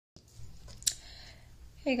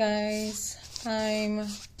Hey guys, I'm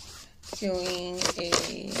doing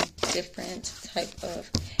a different type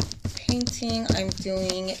of painting. I'm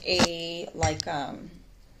doing a like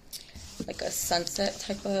a sunset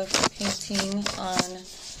type of painting on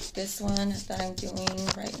this one that I'm doing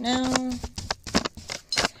right now.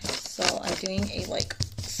 So I'm doing a like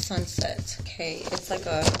sunset, okay? It's like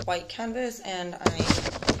a white canvas and I'm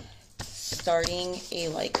starting a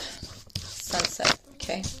like sunset,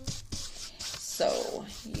 okay? So,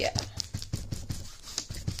 yeah.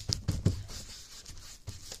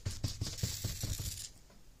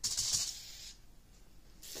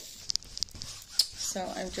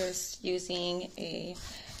 So I'm just using a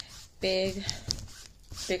bigger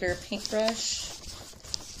paintbrush,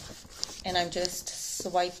 and I'm just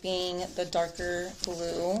swiping the darker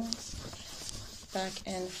blue back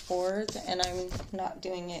and forth, and I'm not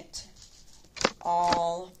doing it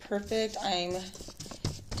all perfect. I'm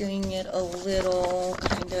doing it a little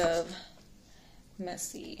kind of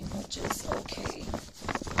messy, which is okay.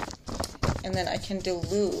 And then I can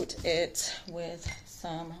dilute it with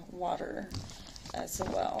some water as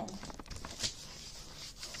well.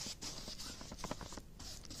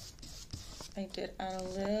 I did add a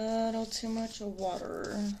little too much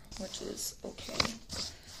water, which is okay.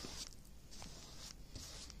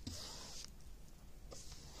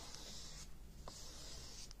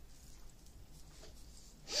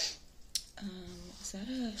 Is that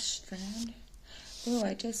a strand? Oh,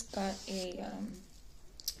 I just got a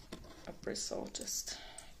bristle, just,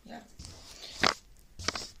 yeah.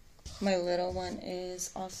 My little one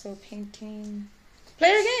is also painting. Play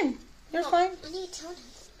your game. You're fine. I need to tell him.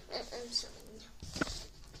 I'm sorry. No.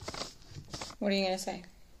 What are you going to say?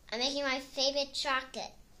 I'm making my favorite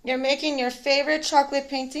chocolate. You're making your favorite chocolate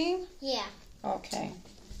painting? Yeah. Okay.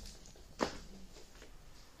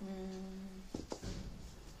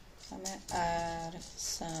 I'm going to add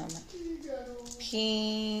some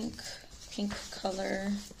pink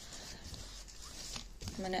color.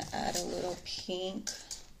 I'm going to add a little pink.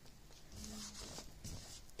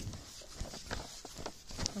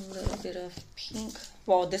 A little bit of pink.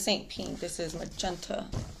 Well, this ain't pink. This is magenta.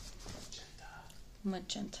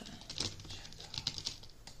 Magenta.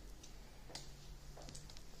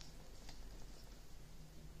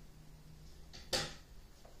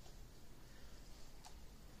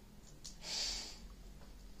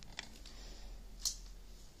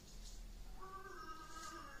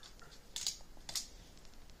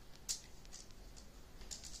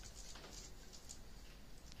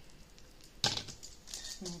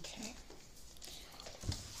 Okay.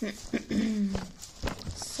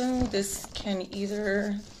 So this can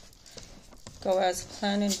either go as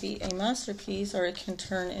planned and be a masterpiece, or it can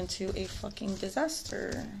turn into a fucking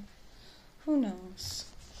disaster. Who knows?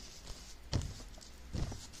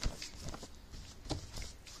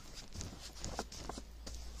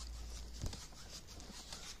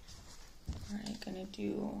 Alright, gonna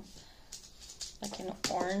do like an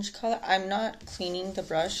orange color. I'm not cleaning the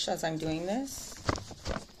brush as I'm doing this.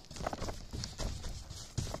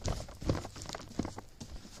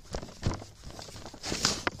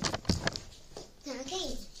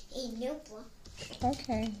 Okay, a notebook.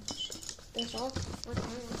 Okay. There's all what I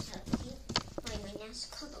want to paint. My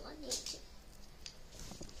next color I need to.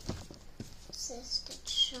 This is the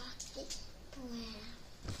chocolate brown.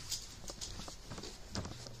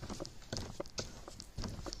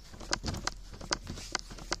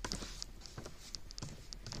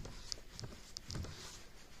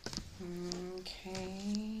 Okay.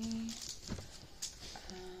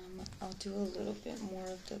 I'll do a little bit more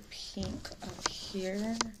of the pink up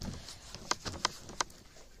here.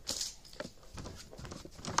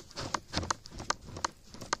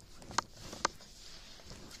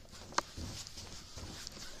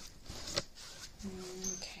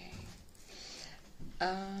 Okay.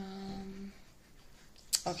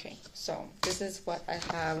 Okay, so this is what I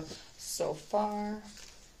have so far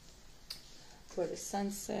for the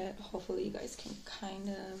sunset. Hopefully you guys can kind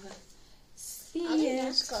of see it.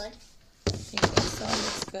 That's good. I think so.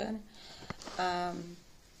 Looks good.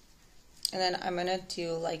 And then I'm gonna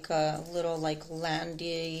do like a little like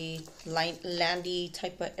landy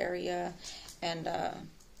type of area, and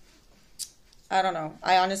I don't know.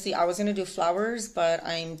 I was gonna do flowers, but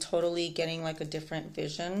I'm totally getting like a different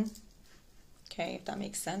vision. Okay, if that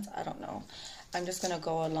makes sense. I don't know. I'm just gonna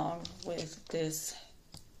go along with this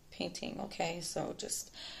painting. Okay, so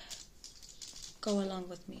just go along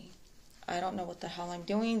with me. I don't know what the hell I'm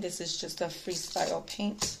doing. This is just a freestyle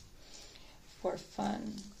paint for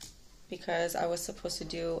fun, because I was supposed to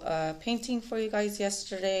do a painting for you guys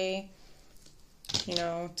yesterday, you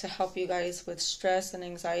know, to help you guys with stress and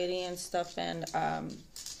anxiety and stuff. And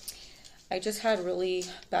I just had really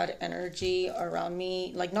bad energy around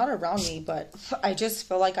me, like not around me, but I just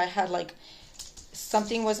feel like I had like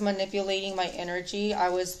something was manipulating my energy. I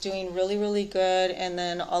was doing really, really good, and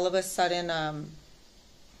then all of a sudden,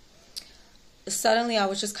 suddenly I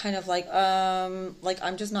was just kind of like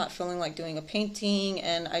I'm just not feeling like doing a painting,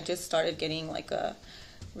 and I just started getting like a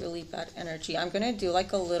really bad energy. I'm gonna do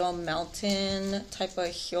like a little mountain type of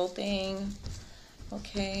hill thing.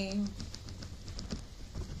 Okay.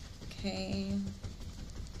 Okay.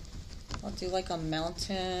 I'll do like a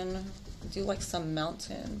mountain. Do like some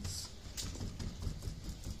mountains.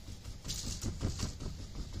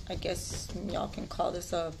 I guess y'all can call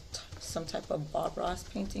this some type of Bob Ross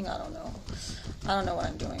painting. I don't know. I don't know what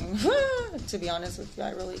I'm doing. To be honest with you,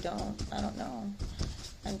 I really don't. I don't know.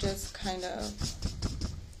 I'm just kind of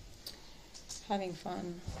having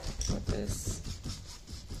fun with this.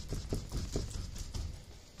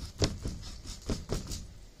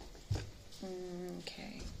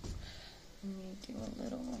 Okay. Let me do a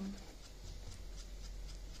little,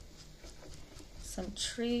 some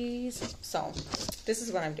trees. So this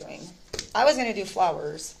is what I'm doing. I was gonna do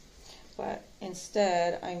flowers, but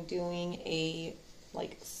instead I'm doing a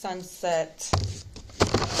like sunset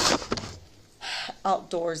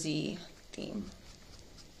outdoorsy theme.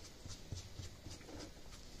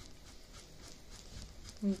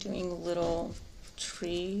 I'm doing little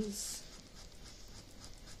trees.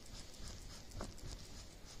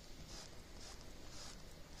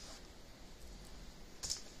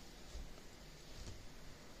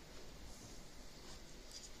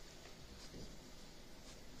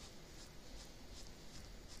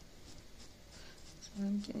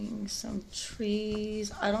 I'm doing some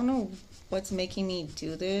trees. I don't know what's making me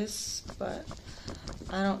do this, but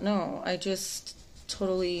I don't know. I just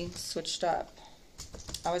totally switched up.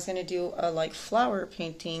 I was gonna do a like flower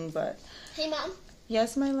painting, but Hey, Mom.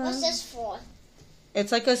 yes, my love. What's this for?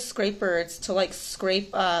 It's like a scraper. It's to like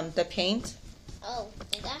scrape the paint. Oh,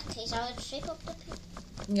 in that case, I would shake up the paint.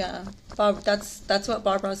 Yeah, Bob. That's what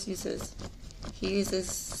Bob Ross uses. He uses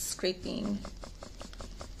scraping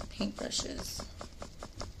paintbrushes.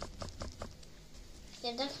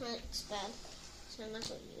 Yeah, that looks bad. So that's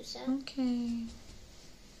what you said. Okay.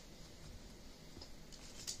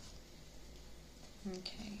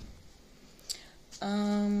 Okay.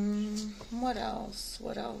 What else?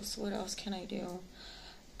 What else? What else can I do?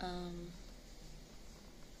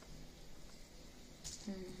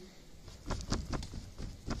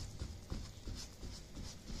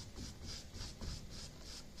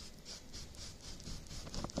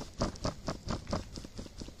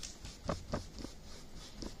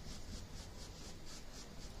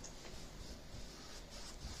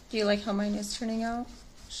 Do you like how mine is turning out,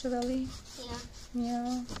 Shirley? Yeah.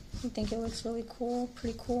 Yeah. You think it looks really cool?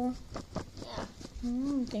 Pretty cool? Yeah.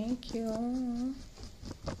 Thank you.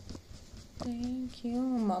 Thank you.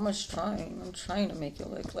 Mama's trying. I'm trying to make it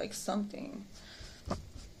look like something.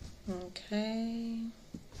 Okay.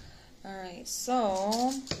 Alright,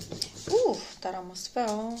 so... Ooh, that almost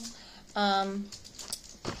fell.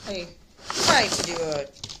 I tried to do a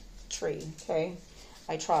tree, okay?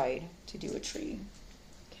 I tried to do a tree.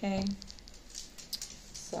 Okay.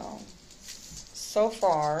 So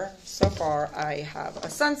far, I have a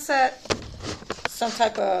sunset, some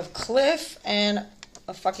type of cliff, and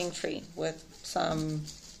a fucking tree with some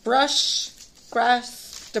brush,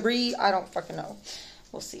 grass, debris. I don't fucking know.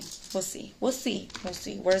 We'll see. We'll see. We'll see. We'll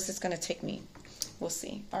see. Where is this gonna take me? We'll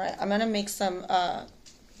see. All right. I'm gonna make some.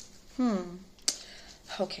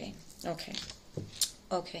 Okay. Okay.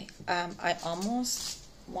 Okay. I almost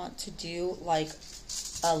want to do like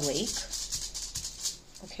a lake.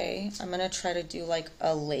 Okay, I'm gonna try to do like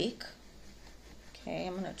a lake. Okay,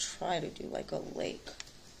 I'm gonna try to do like a lake.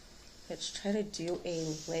 Let's try to do a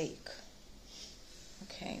lake.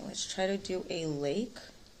 Okay, let's try to do a lake.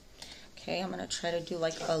 Okay, I'm gonna try to do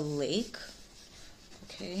like a lake.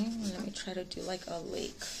 Okay, let me try to do like a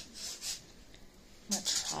lake.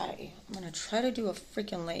 I'm gonna try to do a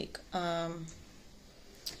freaking lake.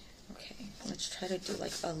 Okay, let's try to do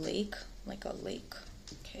like a lake.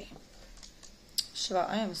 Okay. Shiva,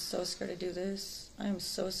 I am so scared to do this. I am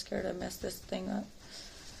so scared to mess this thing up.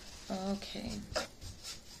 Okay.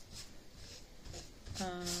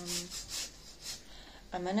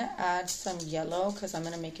 I'm gonna add some yellow because I'm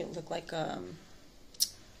gonna make it look like a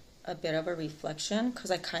bit of a reflection,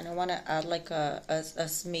 because I kind of want to add like a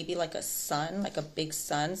maybe like a sun, like a big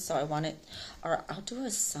sun. So I want it, or I'll do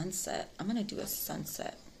a sunset. I'm gonna do a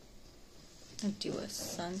sunset. I'm gonna do a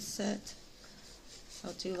sunset.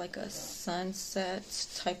 I'll do like a sunset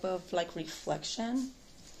type of like reflection.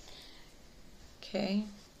 Okay,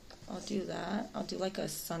 I'll do that. I'll do like a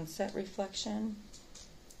sunset reflection.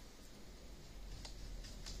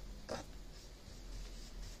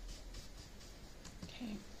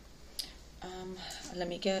 Okay. Let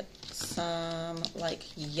me get some like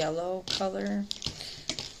yellow color.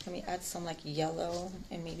 Let me add some like yellow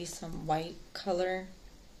and maybe some white color.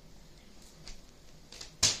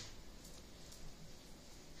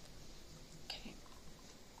 Okay.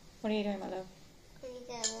 What are you doing, my love? I'm gonna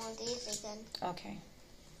get one of these again. Okay.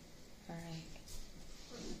 All right.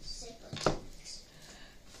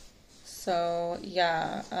 So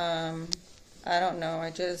yeah, I don't know.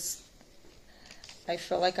 I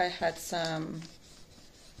feel like I had some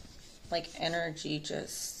like energy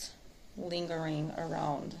just lingering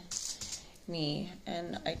around me,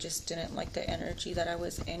 and I just didn't like the energy that I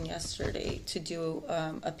was in yesterday to do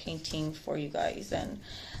a painting for you guys. And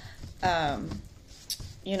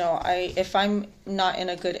you know, if I'm not in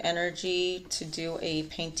a good energy to do a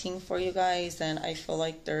painting for you guys, then I feel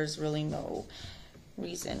like there's really no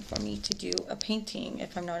reason for me to do a painting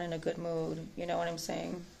if I'm not in a good mood. You know what I'm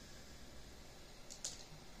saying?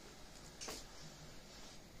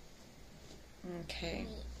 Okay.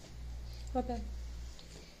 What, babe?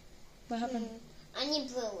 What happened? I need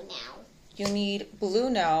blue now. You need blue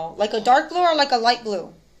now. Like a dark blue or like a light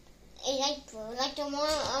blue? A light blue, like the one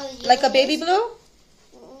you Like a baby blue?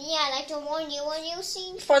 Yeah, like the one you were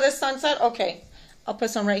using. For the sunset? Okay. I'll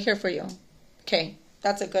put some right here for you. Okay.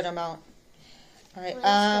 That's a good amount. All right.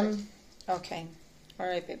 Okay. All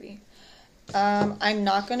right, baby. I'm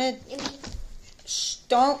not gonna. Shh,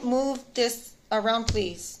 don't move this around,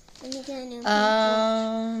 please. Let me get a new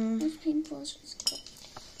paintbrush. This paintbrush is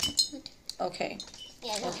good. Okay.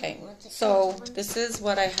 Yeah, Okay. So this is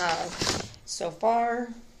what I have so far.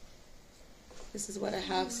 This is what I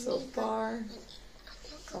have so far.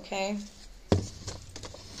 Okay.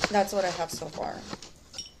 That's what I have so far.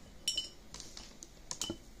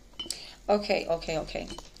 Okay.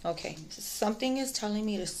 Something is telling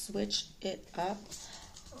me to switch it up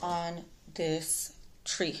on this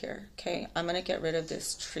tree here. Okay, I'm gonna get rid of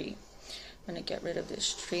this tree. I'm gonna get rid of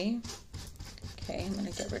this tree. Okay, I'm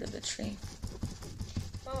gonna get rid of the tree.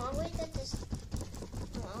 Oh, I want to get this.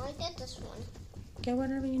 Oh, I want to get this one. Get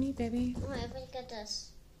whatever you need, baby. Oh, I want to get this.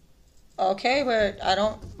 Okay, but I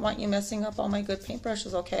don't want you messing up all my good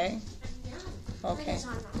paintbrushes, okay? Okay.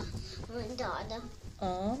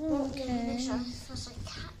 Oh, okay.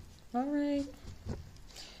 All right.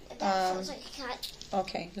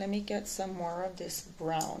 Okay, let me get some more of this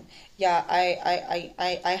brown. Yeah,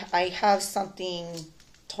 I have something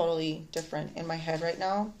totally different in my head right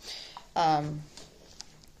now.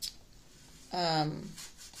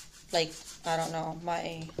 Like, I don't know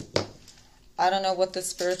what the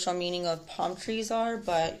spiritual meaning of palm trees are,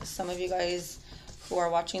 but some of you guys who are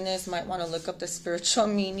watching this might want to look up the spiritual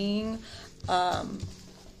meaning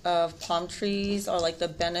of palm trees, or like the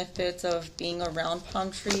benefits of being around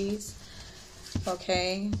palm trees.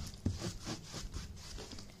 Okay.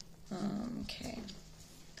 Okay.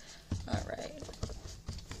 All right.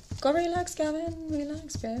 Go relax, Gavin.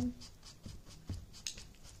 Relax, babe.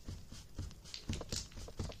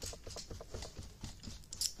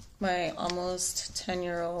 My almost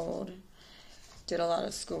 10-year-old did a lot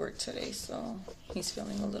of schoolwork today, so he's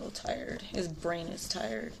feeling a little tired. His brain is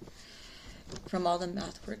tired from all the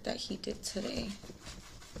math work that he did today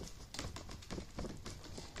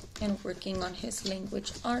and working on his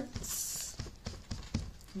language arts.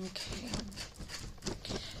 Okay.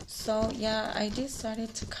 So, yeah, I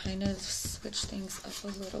decided to kind of switch things up a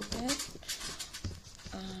little bit.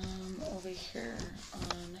 Over here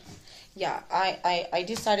on... Yeah, I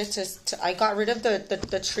decided to I got rid of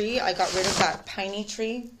the tree. I got rid of that piney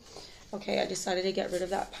tree. Okay, I decided to get rid of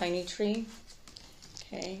that piney tree.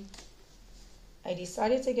 Okay. I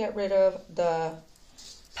decided to get rid of the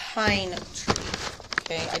pine tree.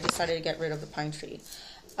 Okay, I decided to get rid of the pine tree.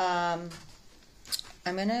 I'm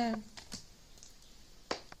gonna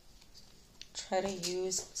try to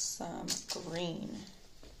use some green.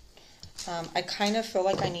 I kind of feel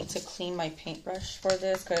like I need to clean my paintbrush for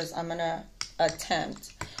this because I'm gonna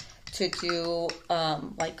attempt to do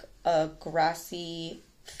like a grassy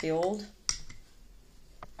field,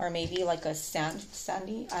 or maybe like a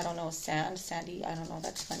sandy, I don't know, sandy, I don't know,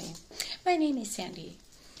 that's funny. My name is Sandy.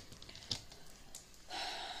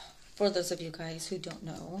 For those of you guys who don't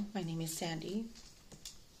know, my name is Sandy.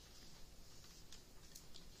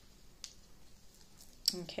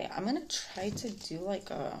 Okay, I'm gonna try to do like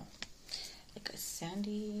a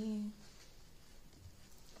sandy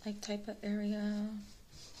like type of area.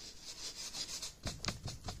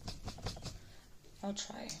 I'll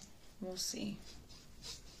try. We'll see.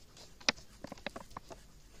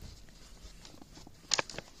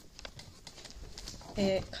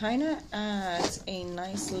 It kind of adds a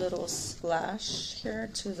nice little splash here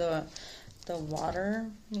to the water,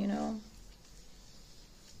 you know.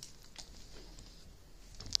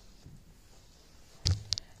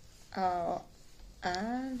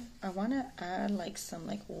 I want to add like some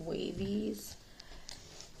like wavies.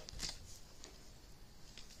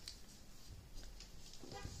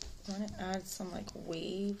 I want to add some like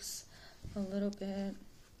waves a little bit.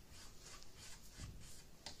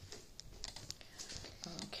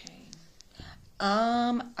 Okay.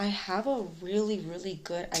 I have a really, really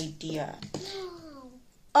good idea. No.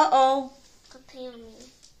 Uh-oh. Got paint on me.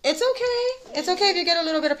 It's okay. It's okay if you get a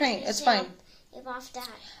little bit of paint. It's fine. If off that.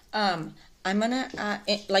 I'm gonna add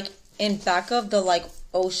like in back of the like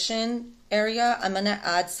ocean area. I'm gonna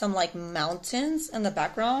add some like mountains in the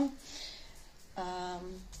background.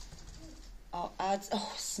 I'll add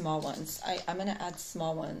small ones. I'm gonna add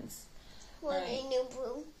small ones. What a new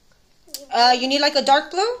blue? You need like a dark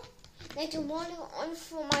blue? Like the one on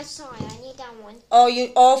for my side. I need that one.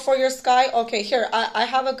 Oh, for your sky? Okay, here. I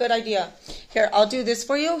have a good idea. Here, I'll do this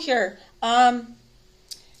for you. Here.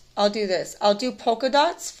 I'll do this. I'll do polka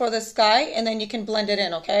dots for the sky, and then you can blend it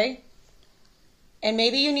in, okay? And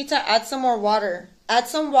maybe you need to add some more water. Add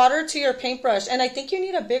some water to your paintbrush, and I think you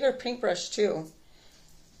need a bigger paintbrush too.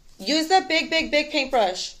 Use the big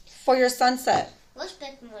paintbrush for your sunset. Which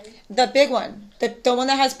big one? The big one. The one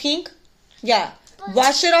that has pink? Yeah.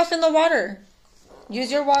 Wash it off in the water.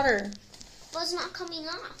 Use your water. But it's not coming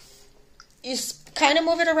off. You kind of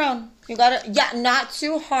move it around. You got to, yeah, not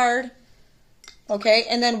too hard. Okay,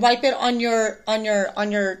 and then wipe it on your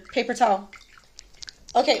paper towel.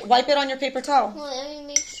 Okay, wipe it on your paper towel. Well, let me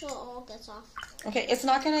make sure it all gets off. Okay, it's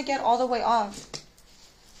not going to get all the way off.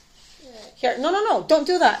 Good. Here, no, don't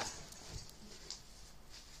do that.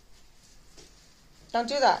 Don't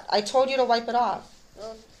do that. I told you to wipe it off.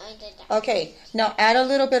 Well, I did that. Okay, now add a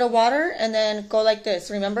little bit of water and then go like this,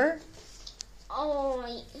 remember?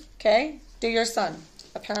 Alright. Okay, do your sun.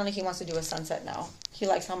 Apparently he wants to do a sunset now. He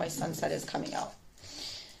likes how my sunset is coming out.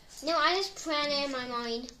 No, I just planned it in my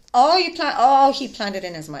mind. He planned it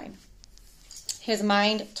in his mind. His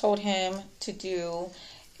mind told him to do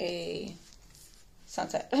a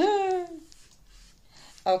sunset.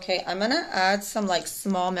 Okay, I'm gonna add some like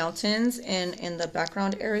small mountains in the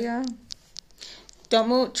background area. Don't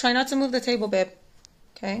move. Try not to move the table, babe.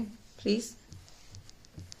 Okay, please.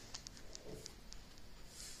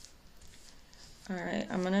 All right,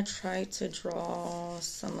 I'm gonna try to draw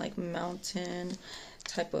some like mountain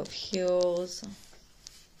type of hills.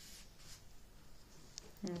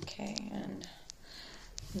 Okay, and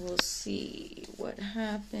we'll see what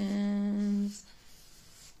happens.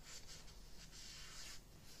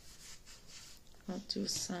 I'll do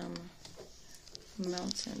some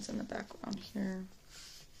mountains in the background here.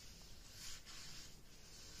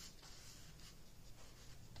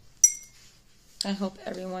 I hope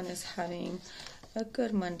everyone is having a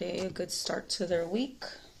good Monday, a good start to their week.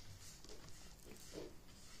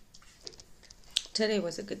 Today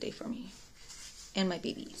was a good day for me and my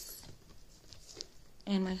babies.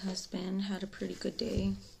 And my husband had a pretty good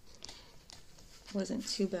day. Wasn't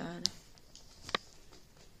too bad.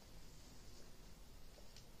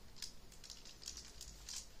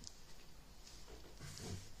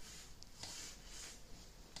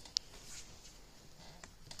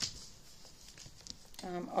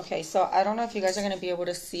 Okay, so I don't know if you guys are going to be able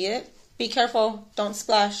to see it. Be careful. Don't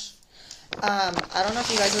splash. I don't know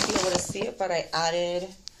if you guys will be able to see it, but I added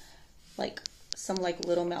like some like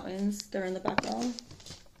little mountains there in the background.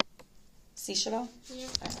 See, Chevelle? Yeah.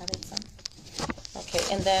 I added some. Okay,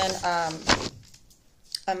 and then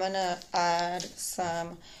I'm going to add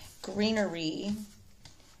some greenery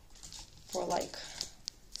for like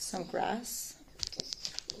some grass.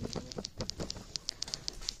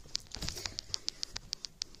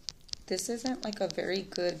 This isn't like a very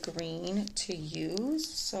good green to use,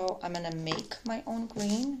 so I'm going to make my own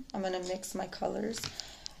green. I'm going to mix my colors.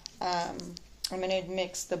 I'm going to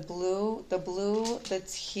mix the blue, the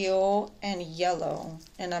teal, and yellow,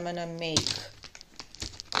 and I'm going to make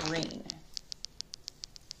green.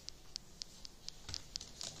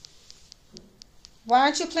 Why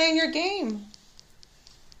aren't you playing your game?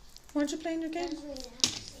 Why aren't you playing your game?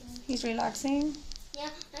 He's relaxing? Yeah,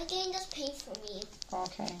 I'm getting this paint for me.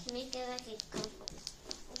 Okay. Make it like a comfort.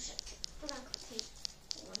 Oh shit. Put on paint.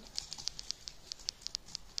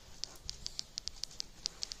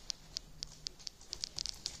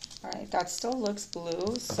 Alright, that still looks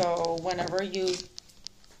blue, so whenever you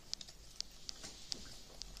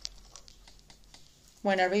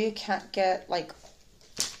whenever you can't get like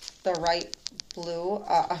the right blue,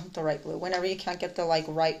 whenever you can't get the like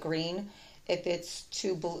right green, if it's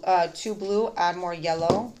too blue, add more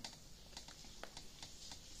yellow.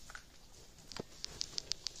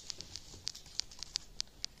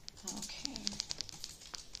 Okay.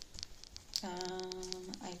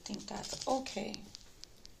 I think that's okay.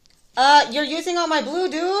 You're using all my blue,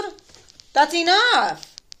 dude. That's enough.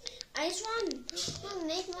 I just want to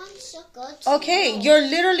make one so good. Okay, you're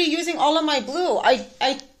literally using all of my blue.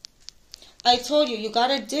 I told you, you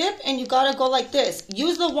gotta dip and you gotta go like this.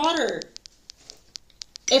 Use the water.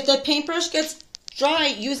 If the paintbrush gets dry,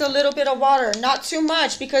 use a little bit of water. Not too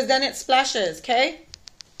much because then it splashes, okay?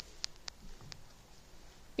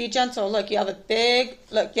 Be gentle. Look, you have a big,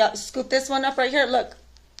 look, yeah, scoop this one up right here. Look,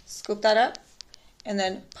 scoop that up and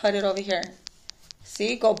then put it over here.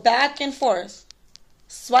 See, go back and forth.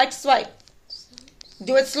 Swipe, swipe.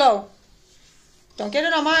 Do it slow. Don't get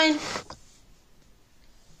it on mine.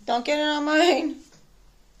 Don't get it on mine.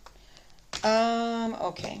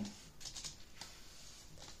 Okay.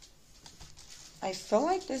 I feel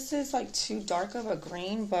like this is like too dark of a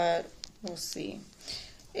green, but we'll see.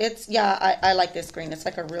 It's, yeah, I like this green. It's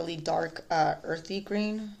like a really dark, earthy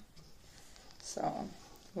green. So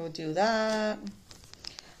we'll do that.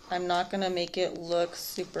 I'm not going to make it look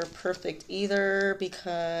super perfect either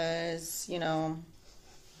because, you know,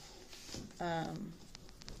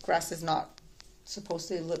 grass is not supposed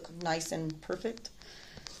to look nice and perfect.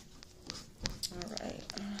 All right.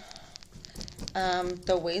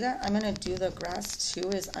 The way that I'm going to do the grass too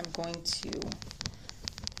is I'm going to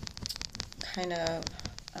kind of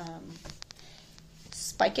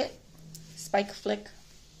spike it. Spike, flick.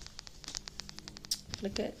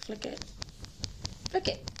 Flick it, flick it, flick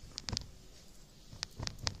it.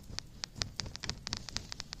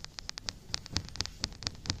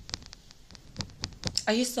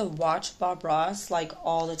 I used to watch Bob Ross like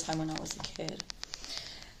all the time when I was a kid.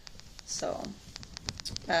 So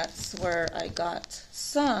that's where I got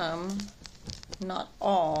some, not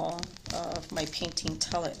all, of my painting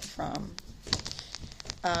talent from.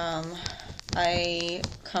 I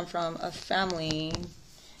come from a family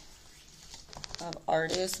of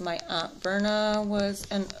artists. My Aunt Verna was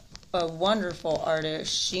a wonderful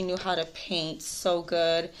artist. She knew how to paint so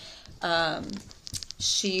good.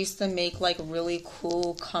 She used to make like really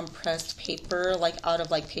cool compressed paper, like out of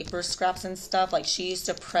like paper scraps and stuff. Like she used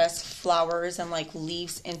to press flowers and like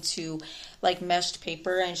leaves into like meshed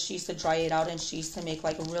paper, and she used to dry it out, and she used to make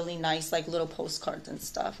like really nice like little postcards and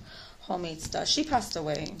stuff, homemade stuff. She passed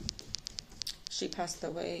away. She passed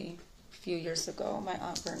away a few years ago, my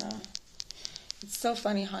Aunt Verna. It's so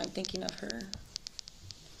funny how I'm thinking of her.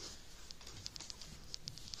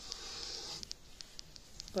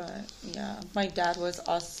 But yeah, my dad was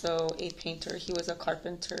also a painter. He was a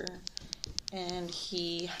carpenter, and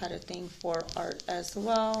he had a thing for art as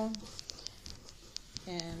well.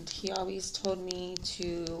 And he always told me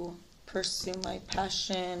to pursue my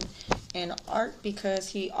passion in art because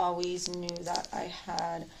he always knew that I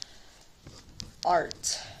had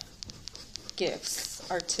art gifts,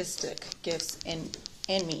 artistic gifts in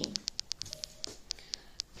me.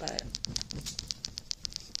 But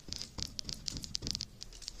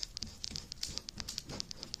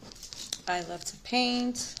I love to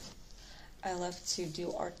paint. I love to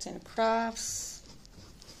do arts and crafts.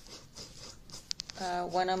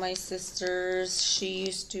 One of my sisters, she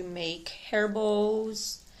used to hair hair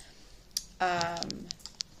bows.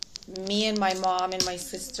 Me and my mom and my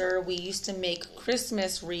sister, we used to make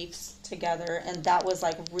Christmas wreaths together, and that was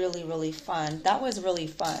like really, really fun. That was really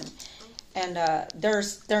fun. And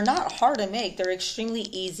they're not hard to make. They're extremely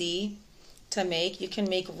easy to make. You can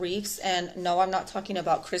make wreaths, and no, I'm not talking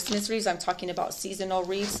about Christmas wreaths. I'm talking about seasonal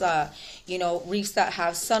wreaths. You know, wreaths that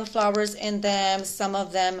have sunflowers in them. Some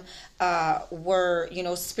of them were, you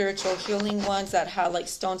know, spiritual healing ones that had like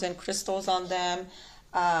stones and crystals on them,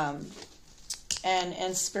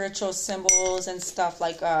 and spiritual symbols and stuff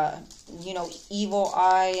like you know, evil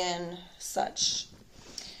eye and such.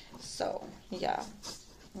 So yeah,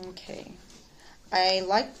 okay. I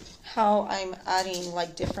like how I'm adding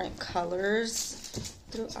like different colors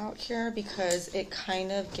throughout here because it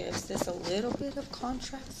kind of gives this a little bit of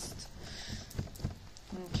contrast.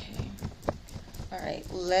 Okay. All right.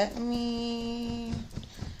 Let me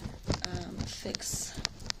fix.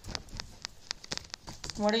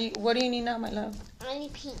 What do you need now, my love? I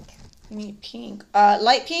need pink. You need pink.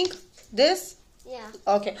 Light pink? This? Yeah.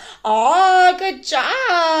 Okay. Oh, good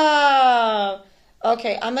job.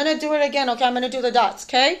 Okay, I'm going to do it again. Okay, I'm going to do the dots,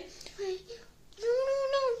 okay?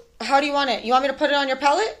 No. How do you want it? You want me to put it on your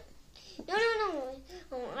palette? No.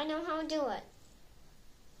 Oh, I know how to do it.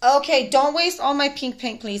 Okay, don't waste all my pink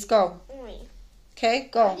paint, please. Go. Okay, I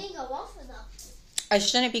go. didn't go off of that. I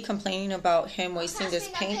shouldn't be complaining about him wasting this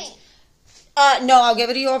Passing that paint. No, I'll give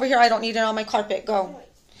it to you over here. I don't need it on my carpet. Go.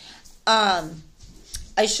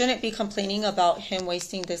 I shouldn't be complaining about him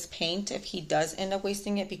wasting this paint if he does end up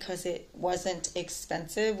wasting it because it wasn't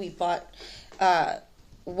expensive. We bought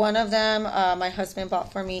one of them, my husband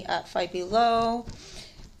bought for me at Five Below,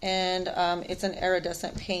 and it's an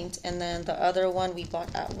iridescent paint. And then the other one we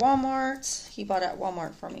bought at Walmart. He bought at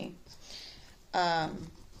Walmart for me.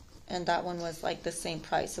 And that one was like the same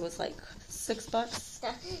price. It was like $6.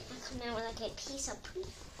 I come out with like a piece of poop.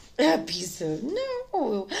 A piece of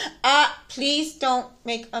no. Please don't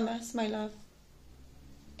make a mess, my love.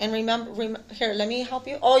 And remember, here, let me help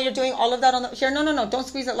you. Oh, you're doing all of that on the here. No. Don't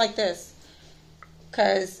squeeze it like this.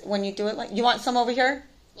 Cause when you do it like you want some over here.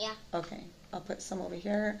 Yeah. Okay, I'll put some over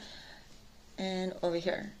here and over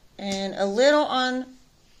here and a little on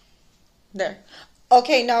there.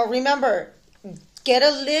 Okay, now remember, get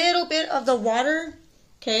a little bit of the water.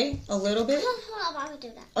 Okay, a little bit. Why would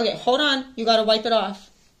do that? Okay, hold on. You gotta wipe it off.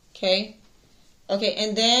 Okay. Okay,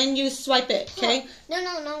 and then you swipe it. Okay. No.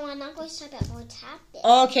 I'm not going to swipe it. I'm going to tap it.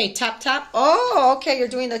 Okay, tap. Oh, okay. You're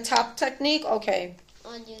doing the tap technique. Okay.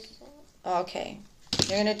 I'll use it. Okay.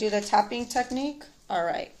 You're gonna do the tapping technique. All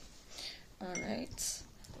right.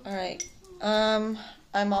 I'm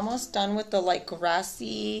almost done with the like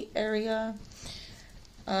grassy area.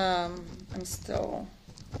 I'm still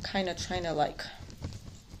kind of trying to like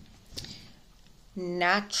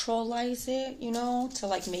naturalize it, you know, to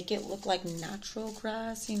like make it look like natural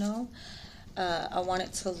grass, you know. I want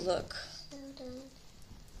it to look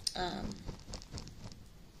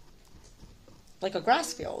like a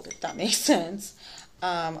grass field, if that makes sense.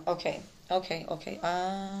 Okay, hold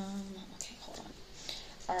on.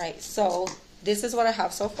 All right, so this is what I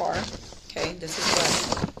have so far. Okay, this is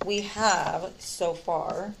what we have so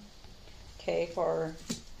far. Okay, for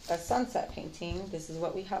a sunset painting, this is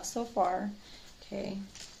what we have so far. Okay,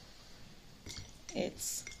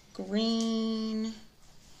 it's green.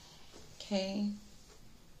 Okay,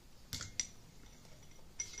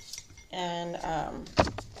 and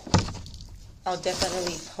I'll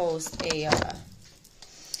definitely post a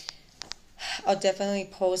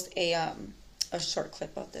short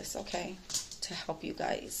clip of this, okay, to help you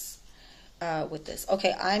guys with this.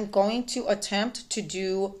 Okay, I'm going to attempt to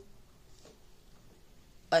do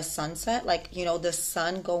a sunset, like, you know, the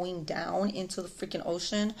sun going down into the freaking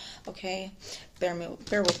ocean. Okay, bear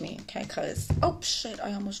with me, okay, because oh shit,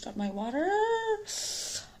 I almost dropped my water.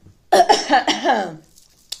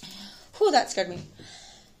 Whew, that scared me.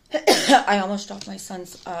 I almost dropped my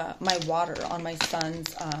son's my water on my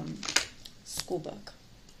son's school book.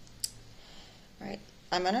 All right,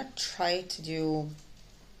 I'm gonna try to do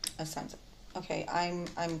a sunset. Okay, I'm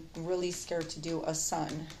really scared to do a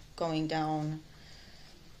sun going down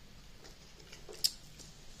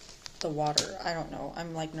the water. I don't know.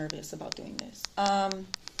 I'm like nervous about doing this. Now,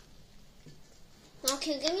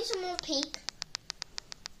 can you give me some more pink?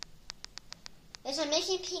 Yes, I'm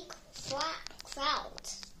making pink flat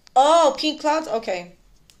clouds. Oh, pink clouds? Okay.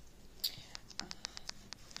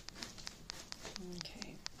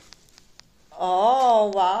 Okay.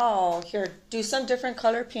 Oh, wow. Here, do some different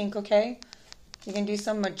color pink, okay? You can do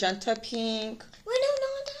some magenta pink. Wait, no,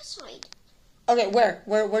 on that side. Okay, where?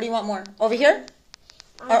 Where do you want more? Over here?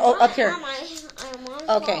 Or up here?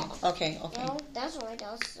 Okay. No, that's right.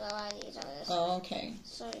 That's these are this. Oh, okay.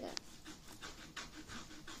 Sorry, that.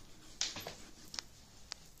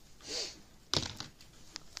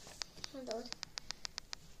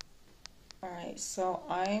 All right, so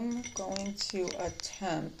I'm going to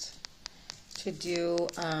attempt to do,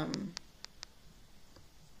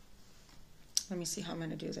 let me see how I'm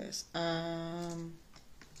going to do this.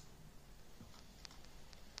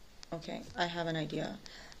 Okay, I have an idea.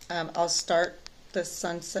 I'll start the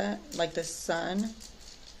sunset, like the sun,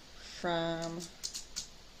 from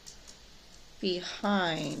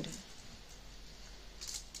behind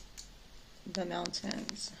the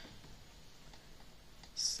mountains.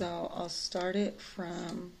 So I'll start it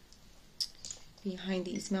from behind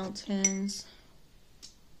these mountains.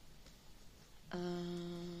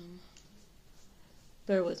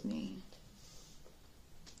 Bear with me.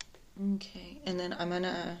 Okay, and then I'm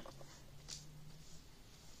gonna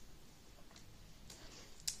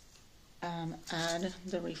add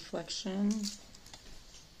the reflection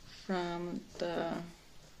from the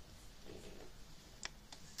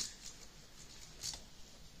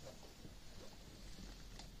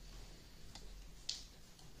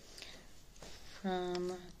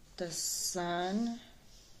sun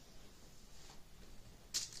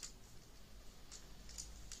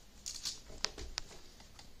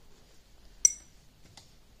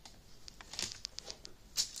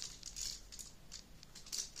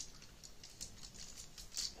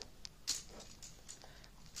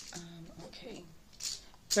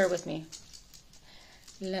bear with me.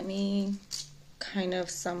 Let me kind of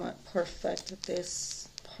somewhat perfect this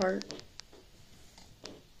part.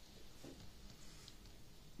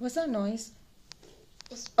 What's that noise?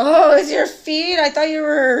 Oh, it's your feet. I thought you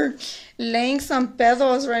were laying some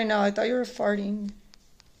pedos right now. I thought you were farting.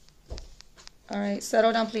 All right,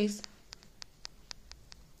 settle down, please.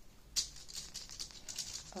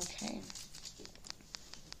 Okay.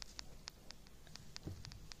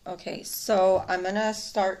 Okay, so I'm gonna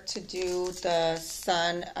start to do the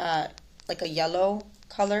sun like a yellow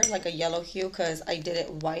color, like a yellow hue, because I did it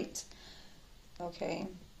white. Okay.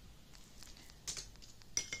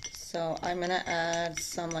 So I'm gonna add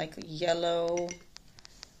some like yellow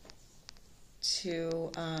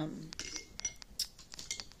to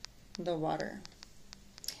the water.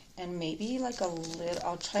 And maybe like a little,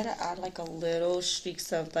 I'll try to add like a little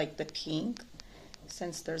streaks of like the pink,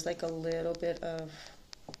 since there's like a little bit of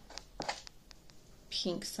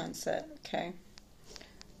pink sunset, okay?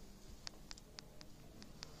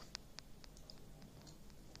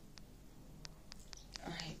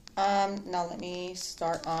 Now let me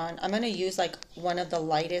start on, I'm going to use like one of the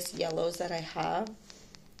lightest yellows that I have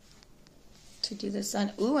to do the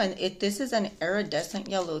sun. Ooh, and this is an iridescent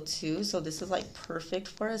yellow too, so this is like perfect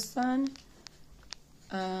for a sun.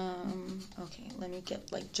 Okay, let me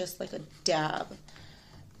get like just like a dab.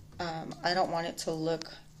 I don't want it to look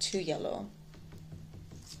too yellow.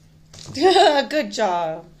 Good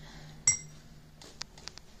job.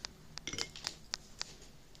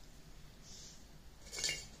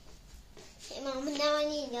 Mom, now I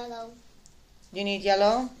need yellow. You need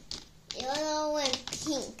yellow? Yellow and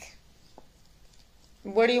pink.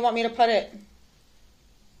 Where do you want me to put it?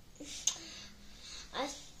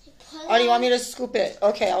 Or do you want me to scoop it?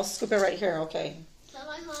 Okay, I'll scoop it right here, okay. So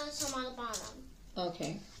I put some on the bottom.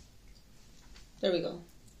 Okay. There we go.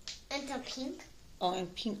 And the pink? Oh,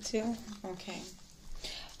 and pink too? Okay.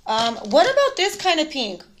 What about this kind of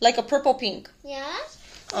pink? Like a purple pink? Yes?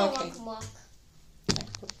 Okay. Look.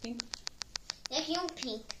 Pink? Like your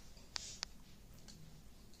pink.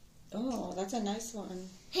 Oh, that's a nice one.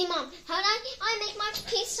 Hey Mom, how do I make my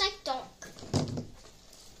pinks like dark?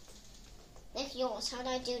 Like yours, how do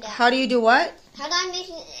I do that? How do you do what? How do I make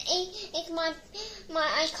my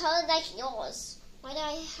eye color like yours? How do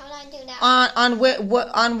I do that? On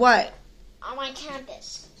what? On my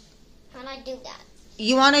canvas. How do I do that?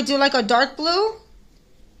 You want to do like a dark blue?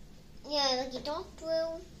 Yeah, like a dark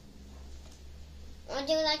blue. I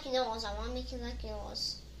do like yours. I want to make it like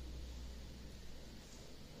yours.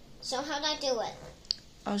 So how do I do it?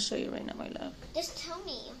 I'll show you right now, my love. Just tell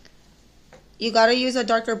me. You got to use a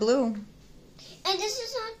darker blue. And this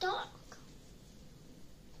is not dark.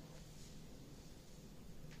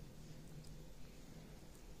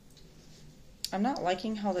 I'm not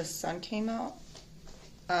liking how the sun came out.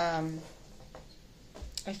 I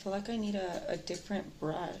feel like I need a different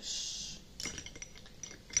brush.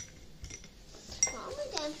 Well, I'm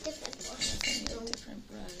going to have different brushes. I need a different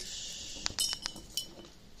brush.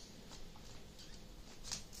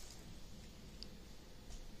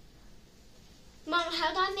 Mom,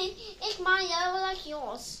 how do I make my yellow like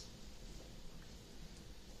yours?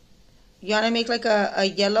 You want to make like a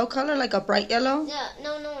yellow color, like a bright yellow? Yeah,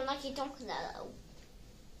 no, like a dark yellow.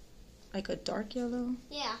 Like a dark yellow?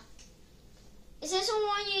 Yeah. Is this the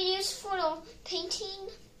one you use for the painting?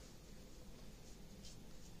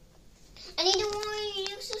 I need the one you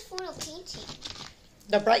use for the painting.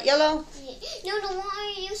 The bright yellow? Yeah. No, the one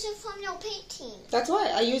you use from your painting. That's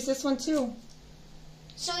why I use this one too.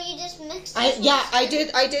 So you just mix them?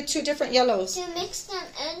 I did two different yellows. To mix them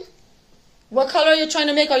in? What color are you trying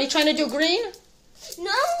to make? Are you trying to do green?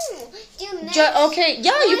 No! Do you mix? Okay,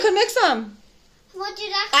 yeah, you could mix them. What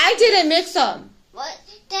did I? I didn't mix them. What?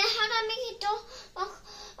 Then how do I make it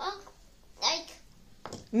like?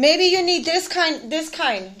 Maybe you need this kind. Look. I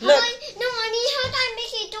mean, how do I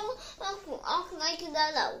make it like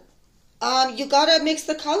yellow? You gotta mix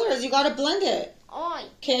the colors. You gotta blend it. Oh.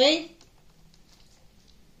 Okay.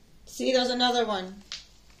 See, there's another one.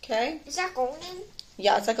 Okay. Is that golden?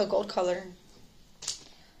 Yeah, it's like a gold color.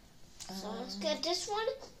 So let's get this one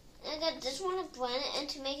and get this one and blend it and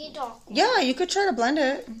to make it dark. Yeah, you could try to blend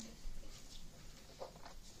it.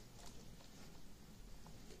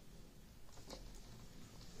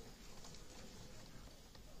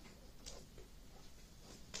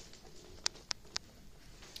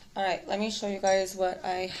 Alright, let me show you guys what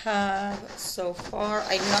I have so far.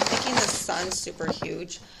 I'm not making the sun super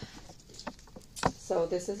huge. So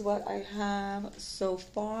this is what I have so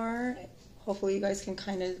far. Hopefully you guys can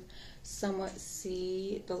kind of somewhat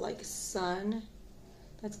see the like sun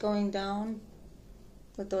that's going down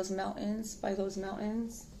with those mountains, by those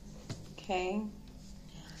mountains. okay?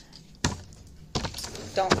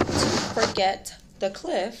 Don't forget the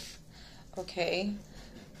cliff, okay?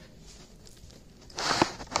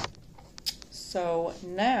 So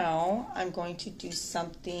now I'm going to do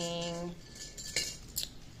something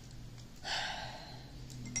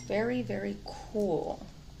very, very cool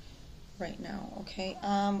right now, okay?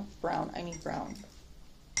 Brown, I need brown.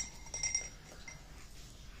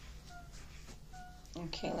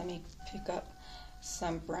 Okay, let me pick up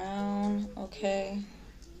some brown, okay?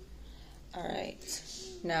 All right,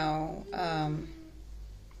 now,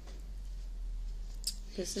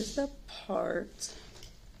 this is the part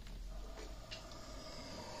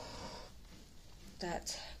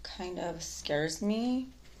that kind of scares me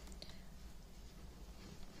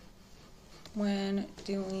when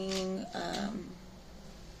doing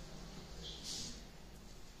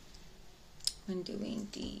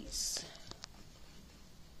these.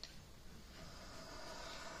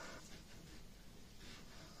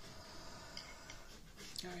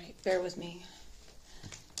 All right, bear with me.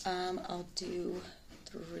 I'll do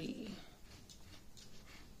 3.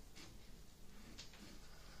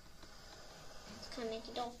 It's gonna make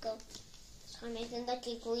it darker. It's gonna make it like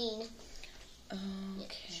a green.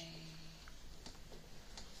 Okay.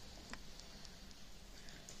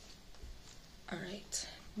 All right,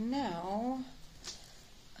 now,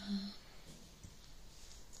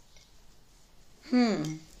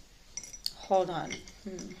 hold on.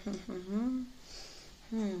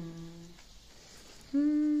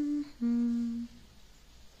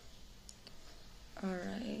 All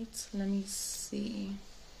right, let me see.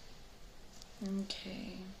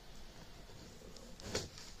 Okay.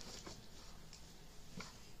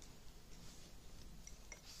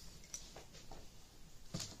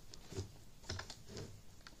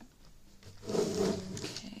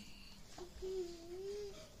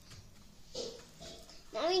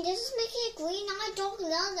 Mommy, this is making it green, not a dark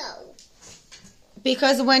yellow.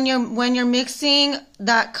 Because when you're mixing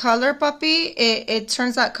that color, puppy, it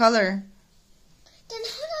turns that color. Then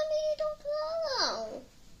how do I make it dark yellow?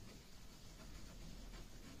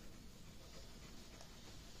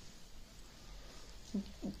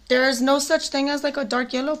 There's no such thing as like a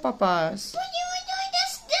dark yellow, papas. But you were doing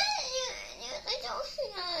this. I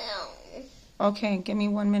don't know. Okay, give me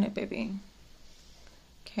 1 minute, baby.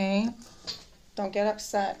 Okay, don't get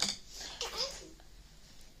upset.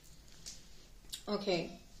 Okay,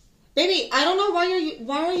 baby, I don't know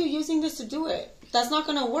why are you using this to do it? That's not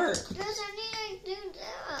gonna work. Because I need to do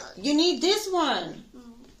that. You need this one.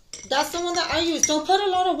 That's the one that I use. Don't put a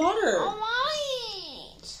lot of water. All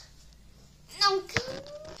right. No.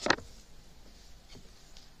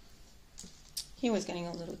 He was getting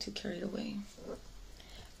a little too carried away.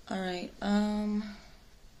 All right.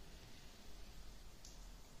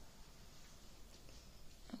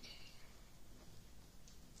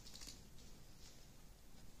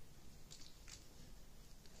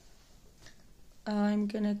 I'm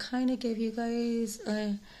gonna kind of give you guys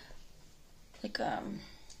a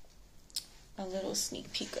little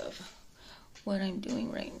sneak peek of what I'm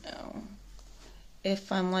doing right now.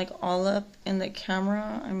 If I'm like all up in the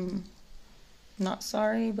camera, I'm not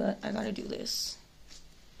sorry, but I gotta do this,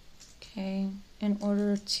 okay, in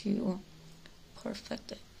order to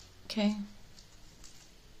perfect it, okay?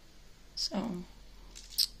 So,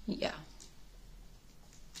 yeah.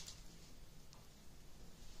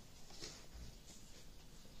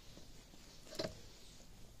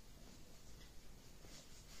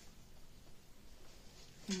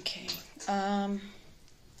 Okay, let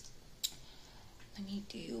me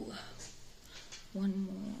do one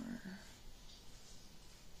more.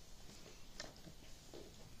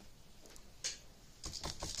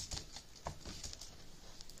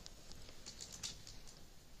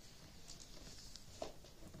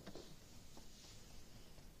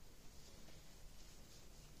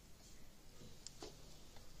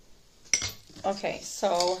 Okay,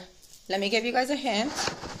 so let me give you guys a hint.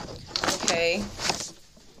 Okay,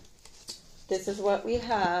 this is what we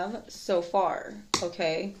have so far.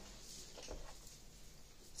 Okay,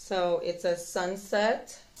 so it's a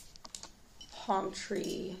sunset palm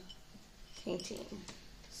tree painting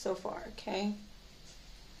so far. Okay,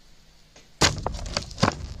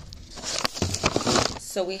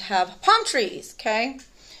 so we have palm trees. Okay,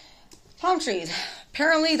 palm trees.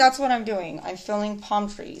 Apparently that's what I'm doing. I'm filling palm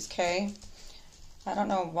trees. Okay, I don't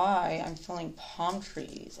know why I'm filling palm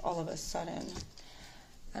trees all of a sudden.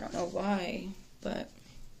 I don't know why, but...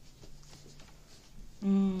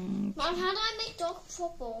 Mom, how do I make dark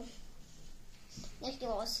purple? Like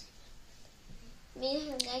yours.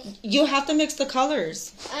 You have to mix the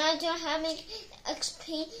colors. Do I have to make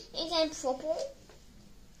pink and purple?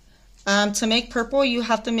 To make purple, you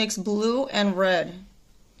have to mix blue and red.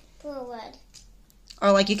 Blue or red?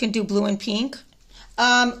 Or like you can do blue and pink.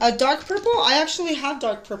 A dark purple? I actually have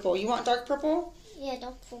dark purple. You want dark purple? Yeah,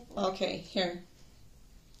 dark purple. Okay, here.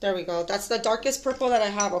 There we go. That's the darkest purple that I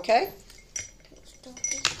have, okay?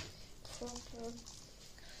 Darkest purple.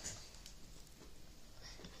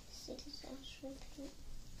 See, this is actually pink.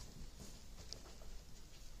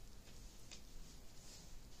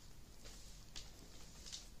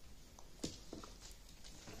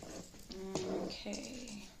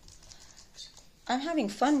 Okay. I'm having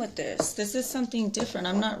fun with this. This is something different.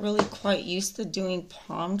 I'm not really quite used to doing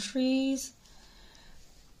palm trees,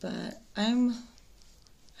 but I'm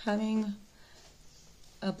having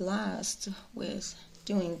a blast with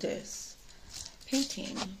doing this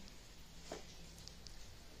painting.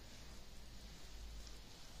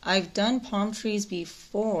 I've done palm trees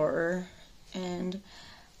before, and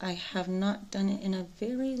I have not done it in a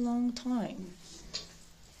very long time.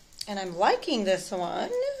 And I'm liking this one.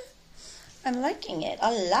 I'm liking it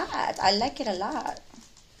a lot. I like it a lot.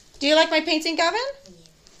 Do you like my painting, Gavin?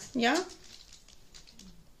 Yeah?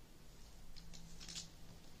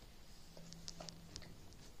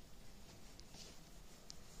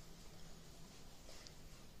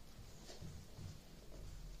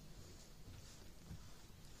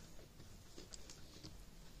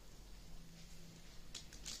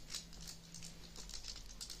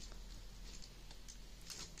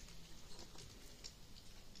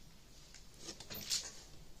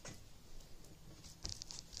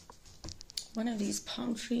 One of these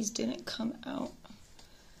palm trees didn't come out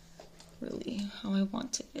really how I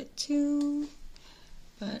wanted it to,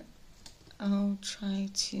 but I'll try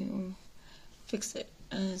to fix it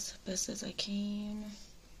as best as I can.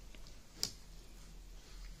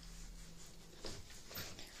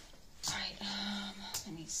 Alright,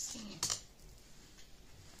 let me see.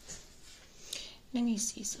 Let me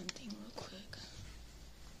see something real quick.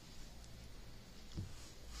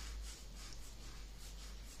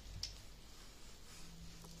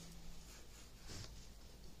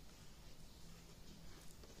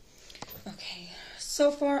 Okay,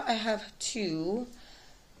 so far I have 2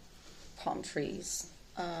 palm trees.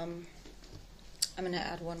 I'm gonna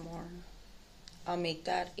add one more. I'll make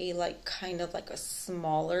that a kind of like a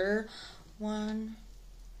smaller one,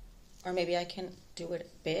 or maybe I can do it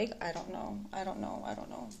big. I don't know. I'm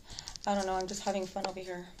just having fun over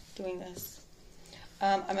here doing this.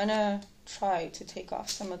 I'm gonna try to take off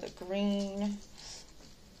some of the green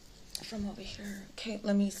from over here. Okay,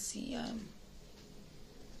 let me see.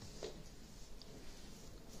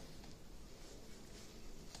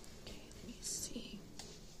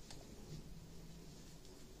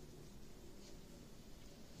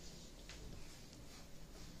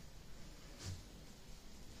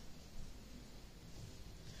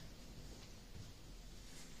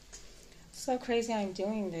 So crazy I'm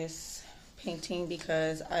doing this painting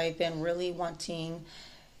because I've been really wanting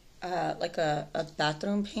like a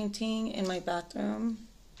bathroom painting in my bathroom.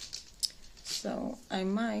 So I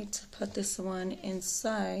might put this one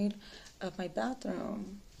inside of my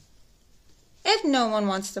bathroom if no one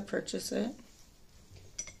wants to purchase it.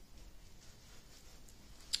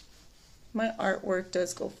 My artwork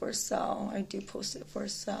does go for sale. I do post it for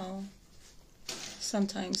sale.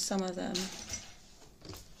 Sometimes, some of them.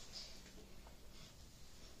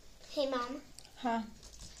 Hey, Mom. Huh?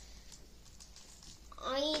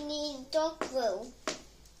 I need dark blue.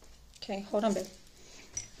 Okay, hold on, babe.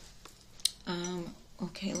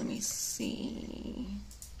 Okay, let me see.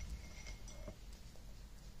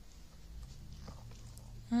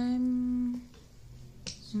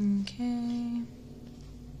 Okay.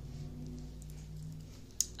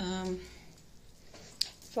 I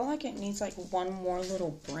feel like it needs like one more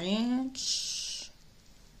little branch.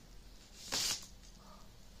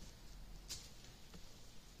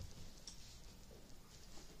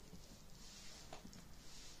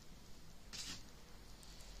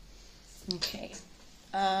 Okay.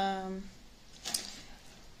 I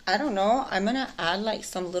don't know. I'm gonna add like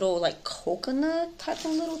some little like coconut type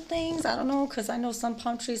of little things. I don't know, because I know some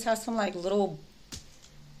palm trees have some like little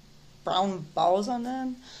brown balls on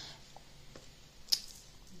them.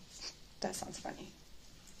 That sounds funny.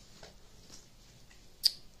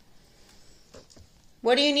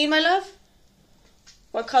 What do you need, my love?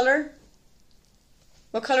 What color?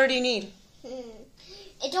 What color do you need?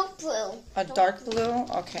 A dark blue. A dark blue?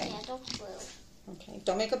 Okay. Yeah, dark blue. Okay.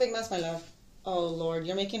 Don't make a big mess, my love. Oh, Lord.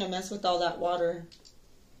 You're making a mess with all that water.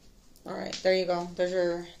 All right. There you go. There's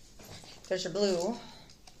your blue.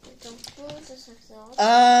 Dark blue, just like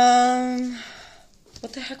that.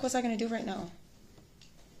 What the heck was I going to do right now?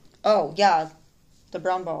 Oh, yeah. The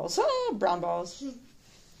brown balls. Oh, brown balls.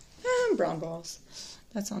 Brown balls.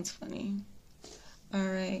 That sounds funny. All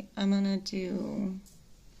right, I'm gonna do.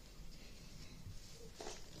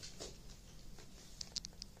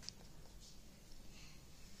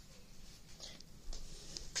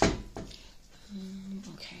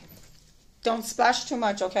 Okay. Don't splash too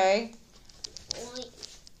much, okay?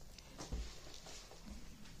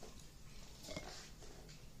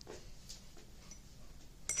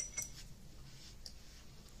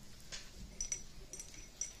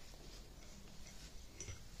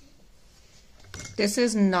 This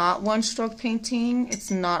is not one-stroke painting.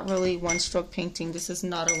 It's not really one-stroke painting. This is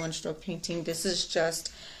not a one-stroke painting. This is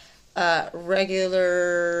just a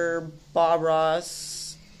regular Bob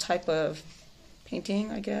Ross type of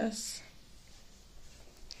painting, I guess.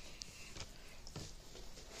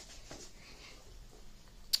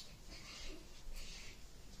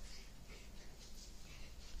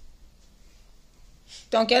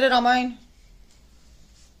 Don't get it on mine.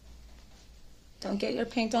 Don't get your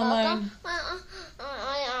paint on mine.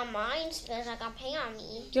 Mine's because I got paint on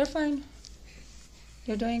me. You're fine.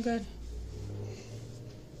 You're doing good.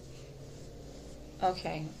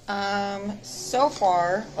 Okay. So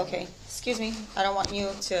far, okay, excuse me. I don't want you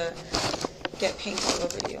to get paint all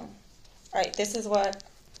over you. All right, this is what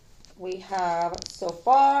we have so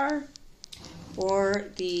far for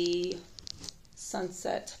the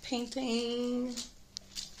sunset painting.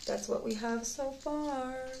 That's what we have so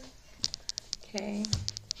far. Okay.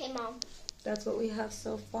 Hey, Mom. That's what we have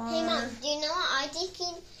so far. Hey, Mom. Do you know what I think?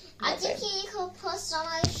 I think you could put some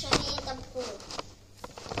of Shimmy in the pool.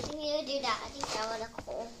 I think you would do that. I think that would look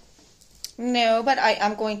cool. No, but I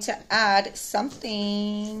am going to add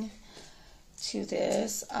something to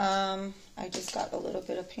this. I just got a little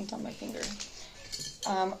bit of paint on my finger.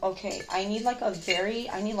 Okay, I need like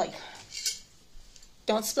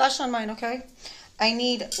don't splash on mine, okay? I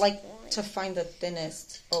need like to find the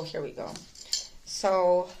thinnest. Oh, here we go.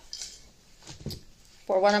 So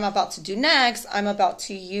for what I'm about to do next, I'm about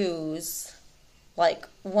to use like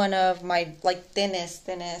one of my like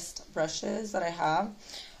thinnest brushes that I have.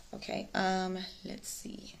 Okay, let's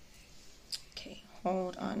see. Okay,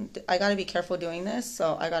 hold on. I gotta be careful doing this,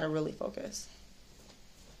 so I gotta really focus.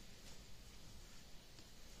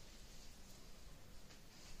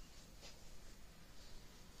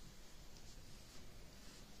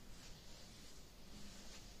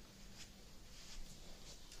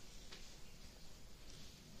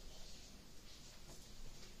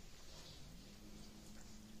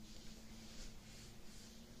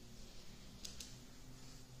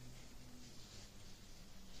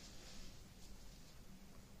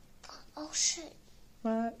 Oh, shit.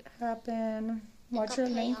 What happened? Watch your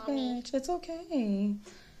language. It's okay.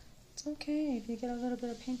 It's okay if you get a little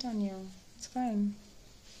bit of paint on you. It's fine.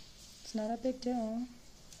 It's not a big deal.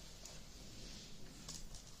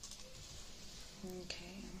 Okay.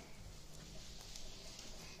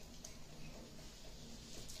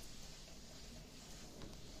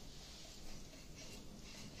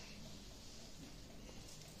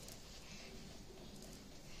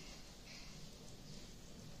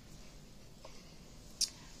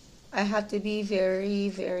 I have to be very,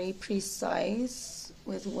 very precise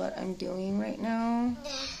with what I'm doing right now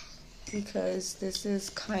because this is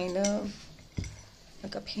kind of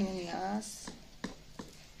like a pain in the ass.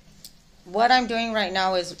 What I'm doing right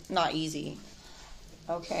now is not easy.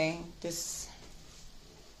 Okay, it's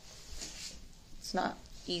not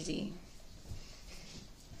easy.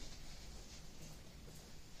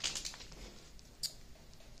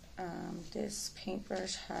 This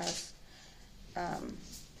paintbrush has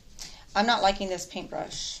I'm not liking this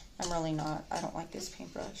paintbrush. I'm really not. I don't like this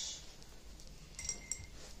paintbrush.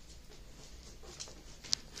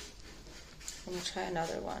 Let me try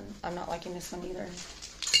another one. I'm not liking this one either.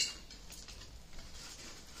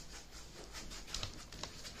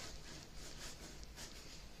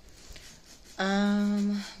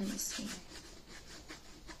 Let me see.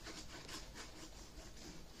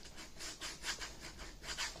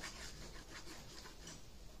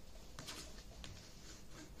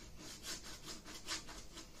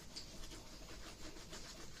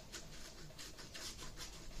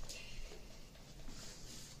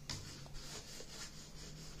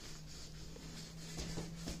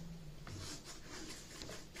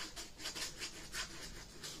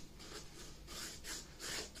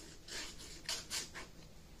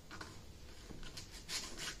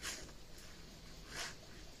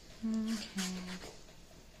 Okay.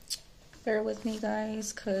 Bear with me,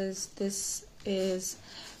 guys, because this is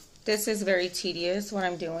very tedious what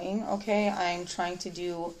I'm doing. Okay, I'm trying to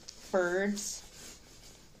do birds.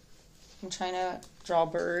 I'm trying to draw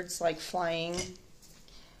birds like flying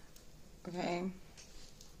Okay.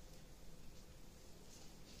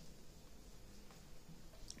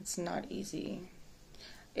 It's not easy.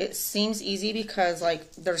 It seems easy because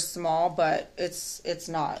like they're small, but it's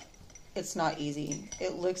not. It's not easy.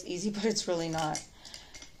 It looks easy, but it's really not.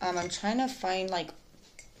 I'm trying to find like,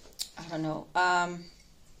 I don't know. I'm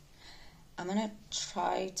gonna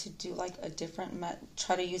try to do like a different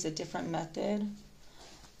try to use a different method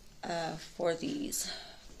for these.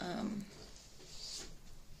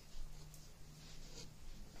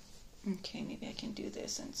 Okay, maybe I can do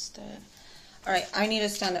this instead. All right, I need to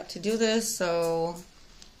stand up to do this, so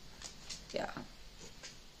yeah.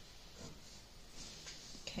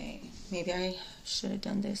 Okay, maybe I should have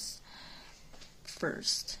done this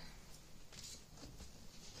first.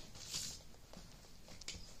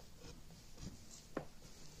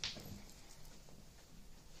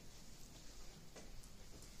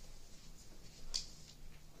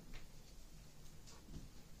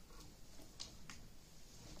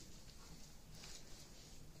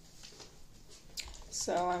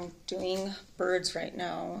 So I'm doing birds right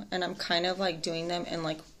now, and I'm kind of like doing them in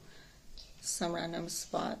like some random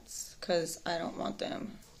spots because I don't want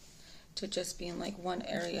them to just be in like one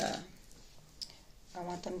area. I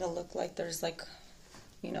want them to look like there's like,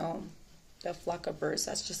 you know, the flock of birds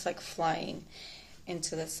that's just like flying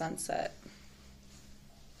into the sunset.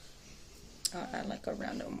 I'll add like a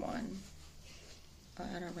random one. I'll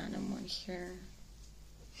add a random one here.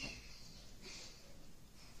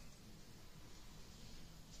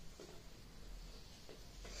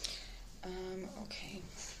 Okay.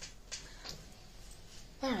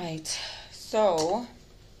 All right. So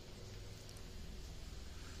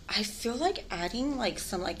I feel like adding like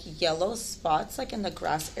some like yellow spots like in the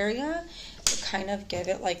grass area to kind of give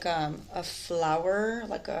it like a flower,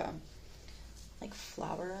 like a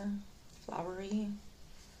flowery.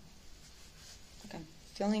 Like I'm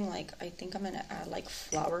feeling like I think I'm gonna add like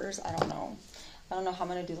flowers. I don't know. I don't know how I'm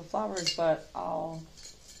gonna do the flowers, but I'll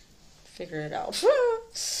figure it out.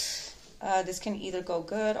 This can either go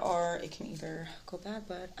good or it can either go bad,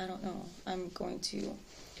 but I don't know. I'm going to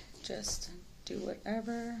just do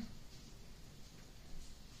whatever.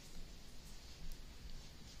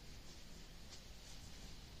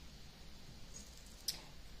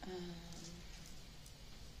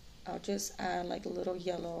 I'll just add like little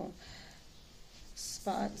yellow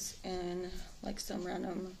spots in like some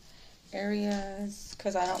random areas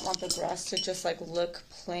because I don't want the grass to just like look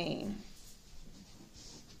plain.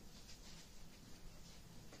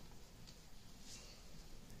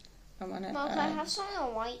 I want to Mom, add... can I have some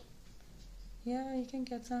in white? Yeah, you can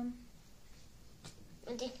get some.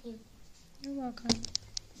 Thank you. You're welcome.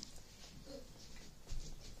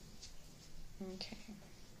 Okay.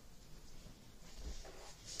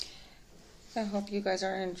 I hope you guys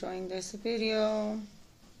are enjoying this video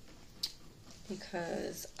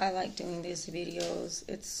because I like doing these videos.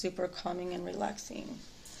 It's super calming and relaxing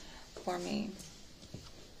for me.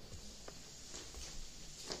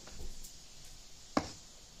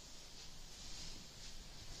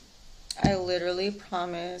 I literally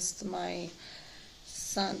promised my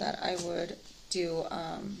son that I would do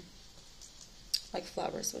like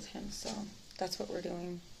flowers with him, so that's what we're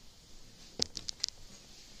doing.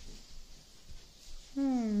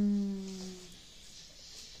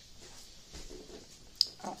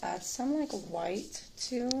 I'll add some like white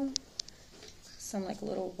too, some like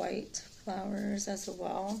little white flowers as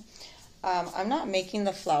well. I'm not making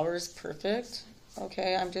the flowers perfect,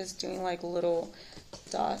 okay? I'm just doing like little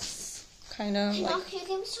dots. Kind of Hey, like... Mom, can you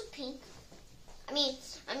give me some pink? I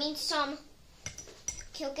mean some.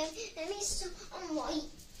 Can you give me some white?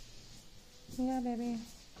 Yeah, baby.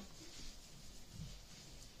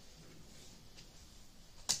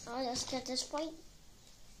 I'll just get this white.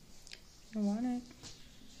 You want it?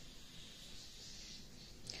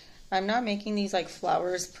 I'm not making these like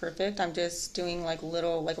flowers perfect. I'm just doing like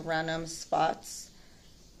little like random spots,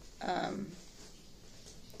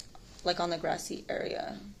 like on the grassy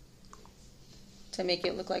area, to make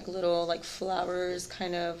it look like little like flowers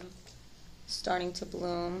kind of starting to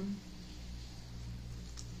bloom.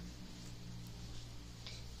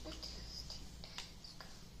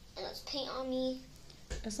 And it's paint on me.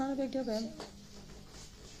 It's not a big deal, babe.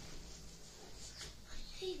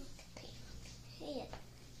 Hey, paint on me. Hey.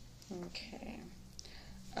 Okay.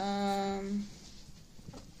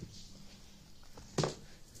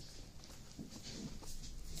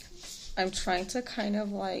 I'm trying to kind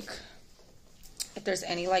of like, if there's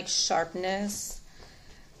any like sharpness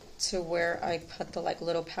to where I put the like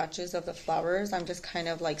little patches of the flowers, I'm just kind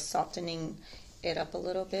of like softening it up a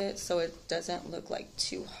little bit so it doesn't look like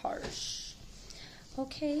too harsh.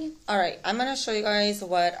 Okay. All right. I'm going to show you guys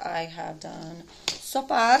what I have done so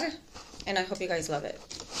far, and I hope you guys love it.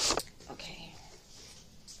 Okay.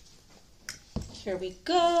 Here we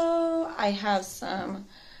go. I have some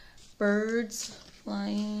birds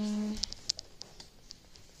flying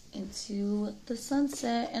into the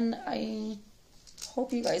sunset, and I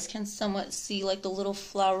hope you guys can somewhat see like the little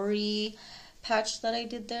flowery patch that I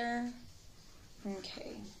did there.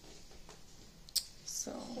 Okay.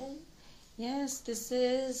 So, yes, this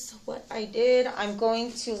is what I did. I'm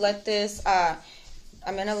going to let this dry.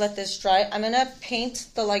 I'm gonna paint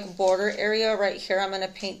the like border area right here. I'm gonna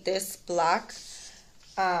paint this black.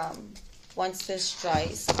 Once this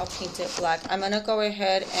dries, I'll paint it black. I'm gonna go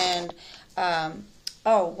ahead and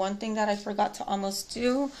oh, one thing that I forgot to almost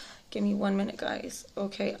do. Give me 1 minute, guys.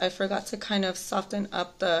 Okay, I forgot to kind of soften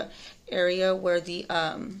up the area where the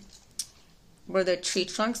tree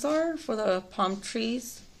trunks are for the palm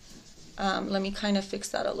trees. Let me kind of fix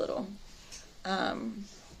that a little.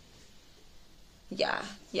 Yeah,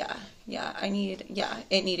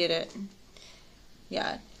 it needed it.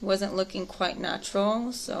 Yeah, it wasn't looking quite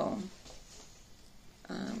natural, so,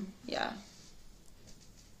 yeah,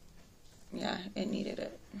 it needed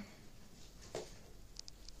it.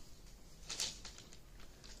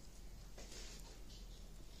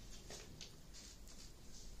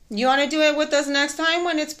 You want to do it with us next time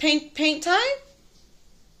when it's paint time?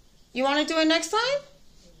 You want to do it next time?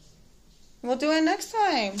 We'll do it next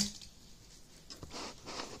time.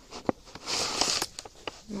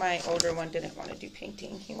 My older one didn't want to do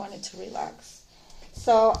painting. He wanted to relax.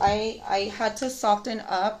 So I had to soften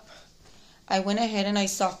up. I went ahead and I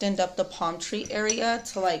softened up the palm tree area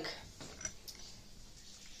to like,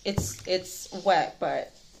 it's wet,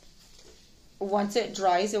 but once it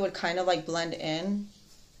dries, it would kind of like blend in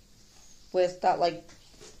with that like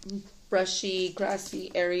brushy, grassy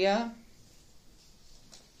area.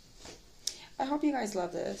 I hope you guys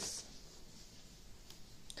love this,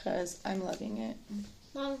 because I'm loving it.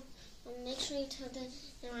 Mom, make sure you tell them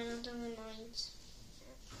that I'm not done with mine.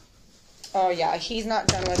 Oh yeah, he's not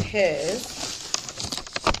done with his,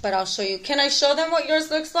 but I'll show you. Can I show them what yours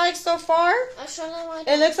looks like so far? I'll show them what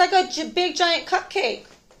it looks like a big giant cupcake.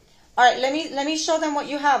 All right, let me show them what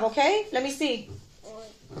you have, okay? Let me see.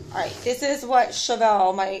 All right, this is what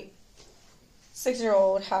Chevelle, my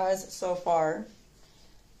 6-year-old, has so far.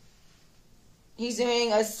 He's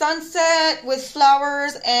doing a sunset with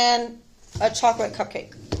flowers and a chocolate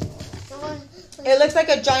cupcake. It looks like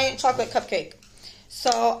a giant chocolate cupcake.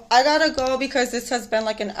 So I gotta go because this has been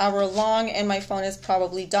like an hour long and my phone is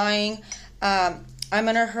probably dying. I'm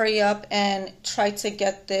gonna hurry up and try to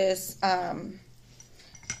get this. Let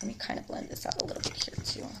me kind of blend this out a little bit here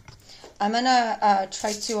too. I'm gonna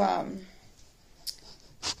try to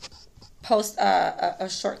post a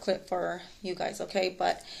short clip for you guys, okay?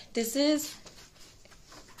 But this is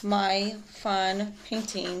my fun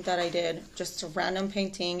painting that I did, just a random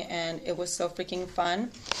painting, and it was so freaking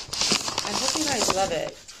fun. I hope you guys love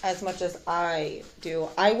it as much as I do.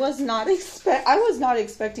 I was not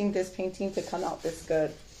expecting this painting to come out this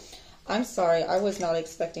good. I'm sorry, I was not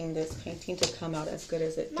expecting this painting to come out as good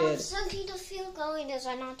as it did. Mom, something to feel going as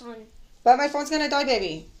I'm not done. But my phone's gonna die,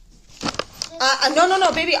 baby.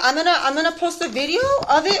 No, baby. I'm gonna post a video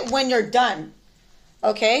of it when you're done.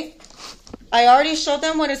 Okay? I already showed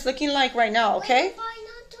them what it's looking like right now. Okay? Wait, why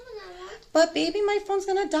not doing that? But baby, my phone's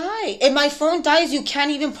gonna die. If my phone dies, you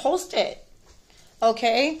can't even post it.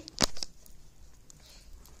 Okay?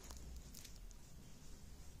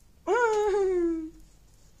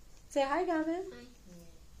 Say hi, Gavin. Hi.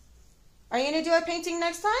 Are you gonna do a painting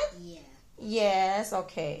next time? Yeah. Yes.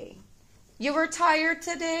 Okay. You were tired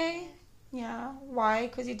today? Yeah. Why?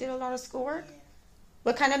 Because you did a lot of schoolwork? Yeah.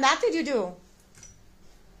 What kind of math did you do?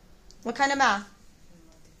 What kind of math?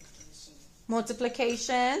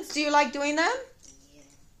 Multiplications. Do you like doing them? Yeah.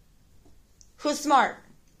 Who's smart?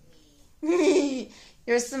 Me.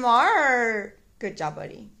 You're smart. Good job,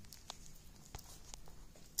 buddy.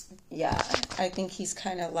 Yeah, I think he's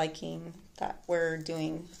kind of liking that we're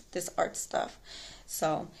doing this art stuff.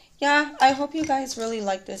 So, yeah, I hope you guys really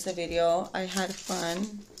like this video. I had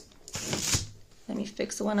fun. Let me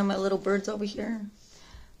fix one of my little birds over here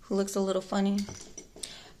who looks a little funny.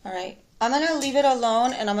 All right, I'm going to leave it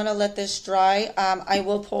alone and I'm going to let this dry. I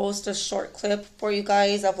will post a short clip for you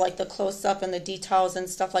guys of like the close-up and the details and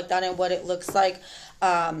stuff like that and what it looks like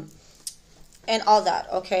and all that,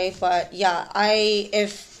 okay? But yeah,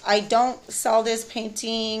 if I don't sell this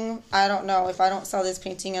painting, I don't know, if I don't sell this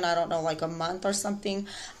painting in, I don't know, like a month or something,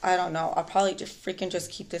 I don't know, I'll probably just freaking just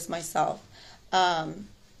keep this myself.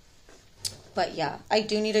 But yeah, I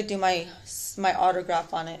do need to do my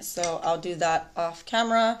autograph on it, so I'll do that off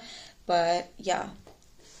camera. But yeah,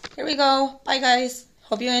 here we go. Bye guys.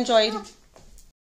 Hope you enjoyed.